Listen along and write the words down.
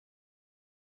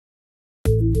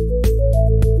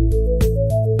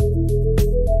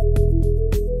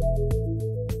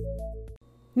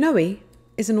Knowi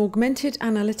is an augmented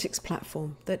analytics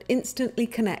platform that instantly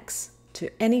connects to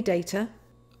any data,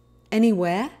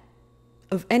 anywhere,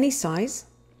 of any size,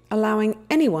 allowing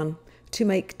anyone to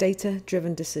make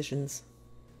data-driven decisions.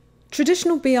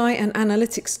 Traditional BI and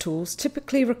analytics tools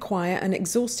typically require an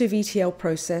exhaustive ETL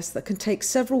process that can take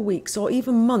several weeks or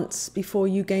even months before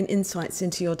you gain insights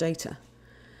into your data.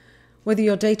 Whether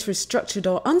your data is structured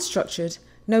or unstructured,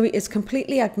 Knowi is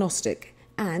completely agnostic.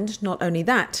 And not only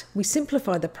that, we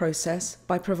simplify the process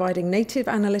by providing native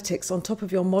analytics on top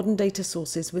of your modern data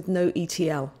sources with no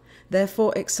ETL,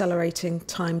 therefore accelerating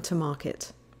time to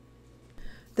market.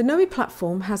 The Knowi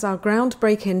platform has our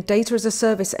groundbreaking data as a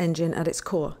service engine at its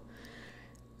core.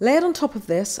 Layered on top of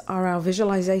this are our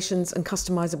visualizations and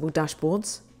customizable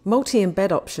dashboards,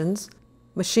 multi-embed options,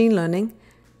 machine learning,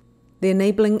 the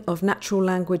enabling of natural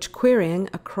language querying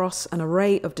across an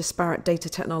array of disparate data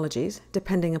technologies,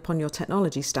 depending upon your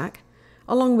technology stack,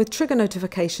 along with trigger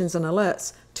notifications and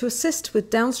alerts to assist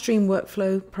with downstream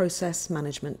workflow process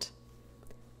management.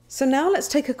 So now let's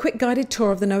take a quick guided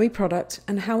tour of the Knowi product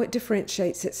and how it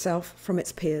differentiates itself from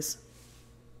its peers.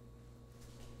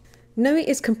 Knowi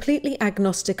is completely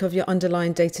agnostic of your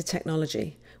underlying data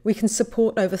technology. We can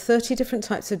support over 30 different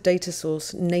types of data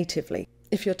source natively.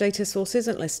 If your data source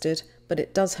isn't listed, but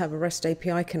it does have a REST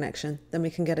API connection, then we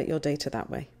can get at your data that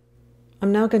way.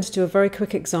 I'm now going to do a very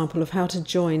quick example of how to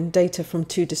join data from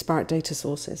two disparate data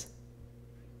sources.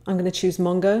 I'm going to choose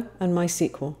Mongo and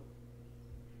MySQL.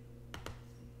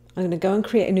 I'm going to go and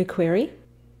create a new query.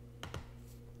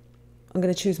 I'm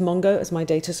going to choose Mongo as my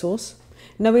data source.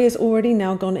 Knowi has already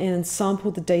now gone in and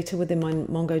sampled the data within my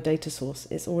Mongo data source.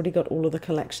 It's already got all of the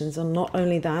collections, and not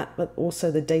only that, but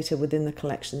also the data within the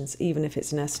collections, even if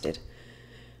it's nested.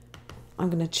 I'm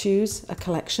going to choose a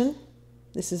collection.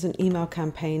 This is an email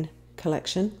campaign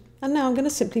collection. And now I'm going to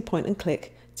simply point and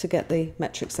click to get the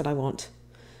metrics that I want.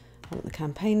 I want the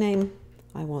campaign name,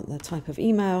 I want the type of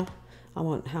email, I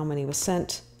want how many were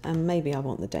sent, and maybe I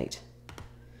want the date.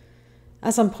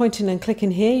 As I'm pointing and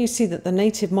clicking here, you see that the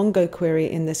native Mongo query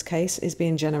in this case is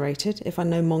being generated. If I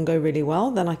know Mongo really well,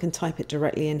 then I can type it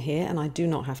directly in here, and I do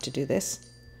not have to do this.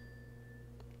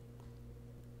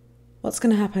 What's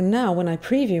going to happen now when I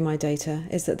preview my data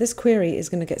is that this query is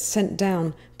going to get sent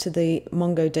down to the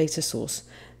Mongo data source.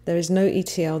 There is no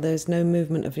ETL, there is no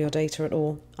movement of your data at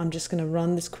all. I'm just going to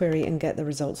run this query and get the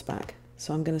results back.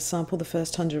 So I'm going to sample the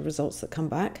first 100 results that come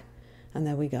back, and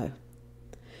there we go.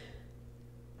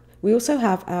 We also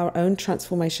have our own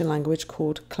transformation language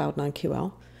called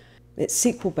Cloud9QL. It's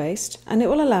SQL based, and it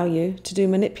will allow you to do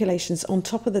manipulations on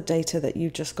top of the data that you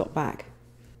just got back.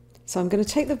 So I'm going to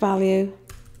take the value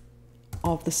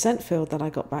of the sent field that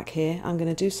I got back here. I'm going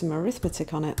to do some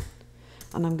arithmetic on it,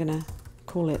 and I'm going to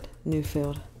call it new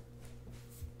field.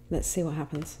 Let's see what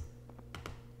happens.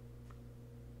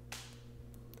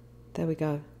 There we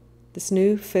go. This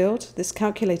new field, this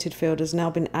calculated field, has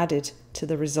now been added to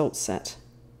the results set.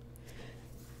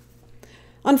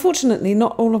 Unfortunately,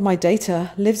 not all of my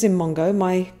data lives in Mongo.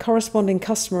 My corresponding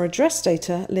customer address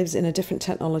data lives in a different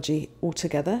technology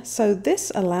altogether. So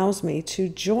this allows me to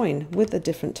join with a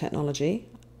different technology.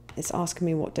 It's asking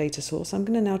me what data source. I'm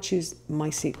going to now choose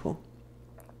MySQL.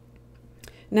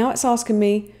 Now it's asking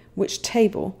me which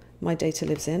table my data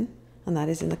lives in, and that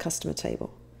is in the customer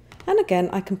table. And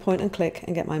again, I can point and click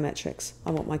and get my metrics.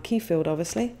 I want my key field,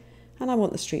 obviously, and I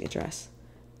want the street address.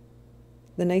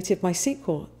 The native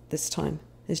MySQL this time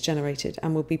is generated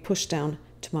and will be pushed down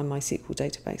to my MySQL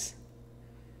database.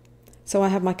 So I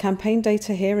have my campaign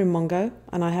data here in Mongo,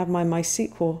 and I have my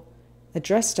MySQL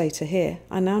address data here.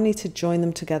 I now need to join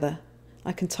them together.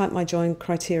 I can type my join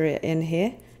criteria in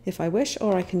here if I wish,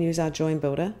 or I can use our join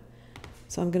builder.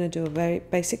 So I'm going to do a very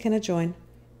basic inner join.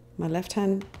 My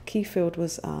left-hand key field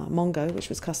was Mongo, which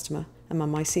was customer, and my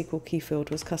MySQL key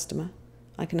field was customer.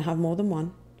 I can have more than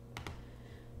one.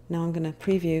 Now I'm going to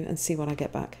preview and see what I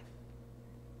get back.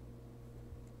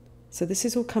 So this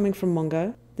is all coming from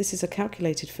Mongo. This is a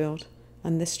calculated field,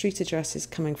 and this street address is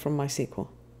coming from MySQL.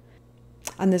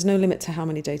 And there's no limit to how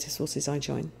many data sources I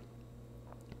join.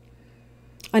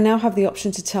 I now have the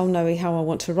option to tell Knowi how I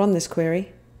want to run this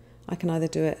query. I can either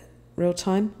do it real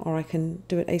time, or I can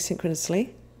do it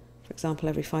asynchronously, for example,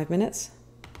 every 5 minutes.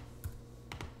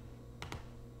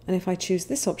 And if I choose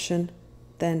this option,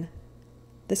 then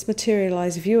this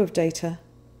materialized view of data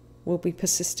will be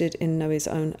persisted in Knowi's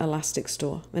own Elastic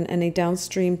store, and any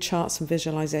downstream charts and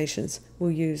visualizations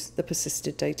will use the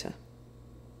persisted data.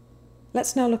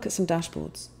 Let's now look at some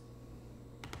dashboards.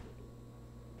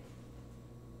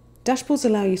 Dashboards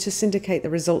allow you to syndicate the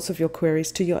results of your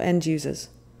queries to your end users.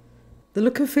 The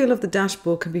look and feel of the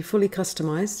dashboard can be fully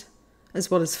customized, as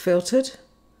well as filtered,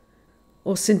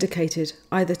 or syndicated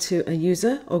either to a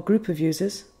user or group of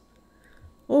users,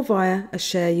 or via a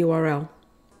share URL.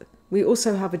 We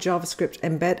also have a JavaScript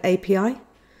Embed API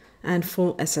and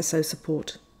full SSO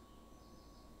support.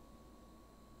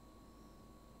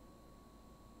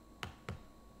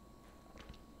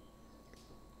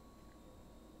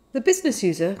 The business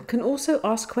user can also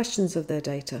ask questions of their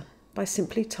data by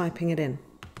simply typing it in.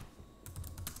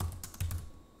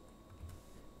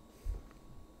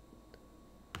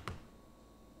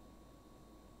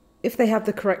 If they have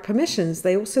the correct permissions,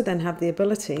 they also then have the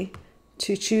ability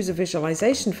to choose a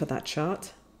visualization for that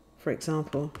chart, for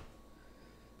example,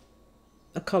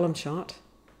 a column chart,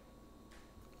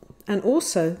 and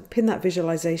also pin that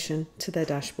visualization to their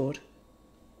dashboard.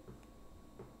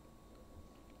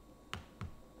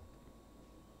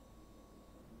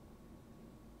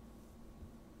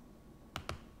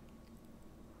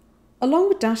 Along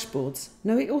with dashboards,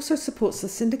 Knowi also supports the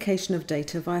syndication of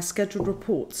data via scheduled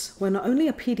reports, where not only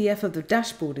a PDF of the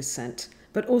dashboard is sent,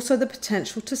 but also the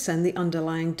potential to send the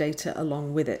underlying data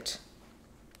along with it.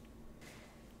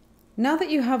 Now that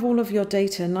you have all of your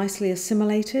data nicely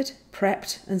assimilated,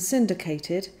 prepped, and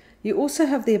syndicated, you also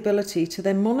have the ability to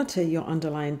then monitor your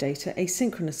underlying data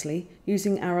asynchronously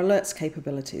using our alerts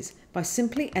capabilities by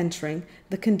simply entering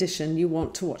the condition you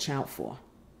want to watch out for.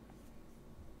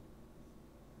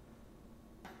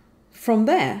 From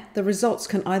there, the results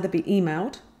can either be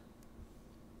emailed,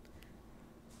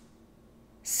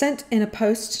 sent in a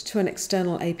post to an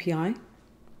external API,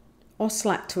 or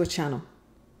Slack to a channel.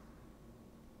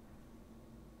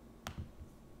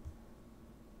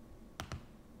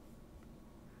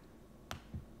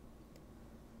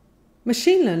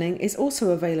 Machine learning is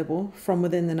also available from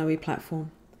within the Knowi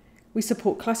platform. We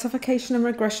support classification and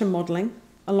regression modeling,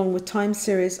 along with time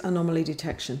series anomaly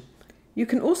detection. You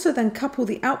can also then couple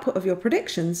the output of your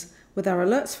predictions with our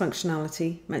alerts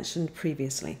functionality mentioned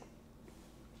previously.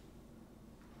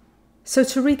 So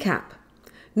to recap,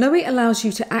 Knowi allows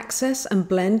you to access and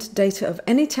blend data of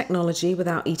any technology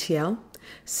without ETL,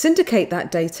 syndicate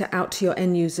that data out to your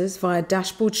end users via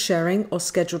dashboard sharing or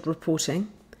scheduled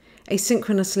reporting,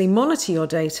 asynchronously monitor your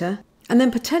data, and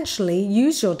then potentially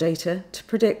use your data to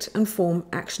predict and form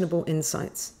actionable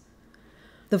insights.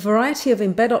 The variety of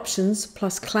embed options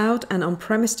plus cloud and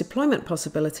on-premise deployment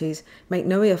possibilities make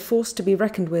Knowi a force to be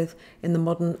reckoned with in the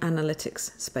modern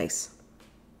analytics space.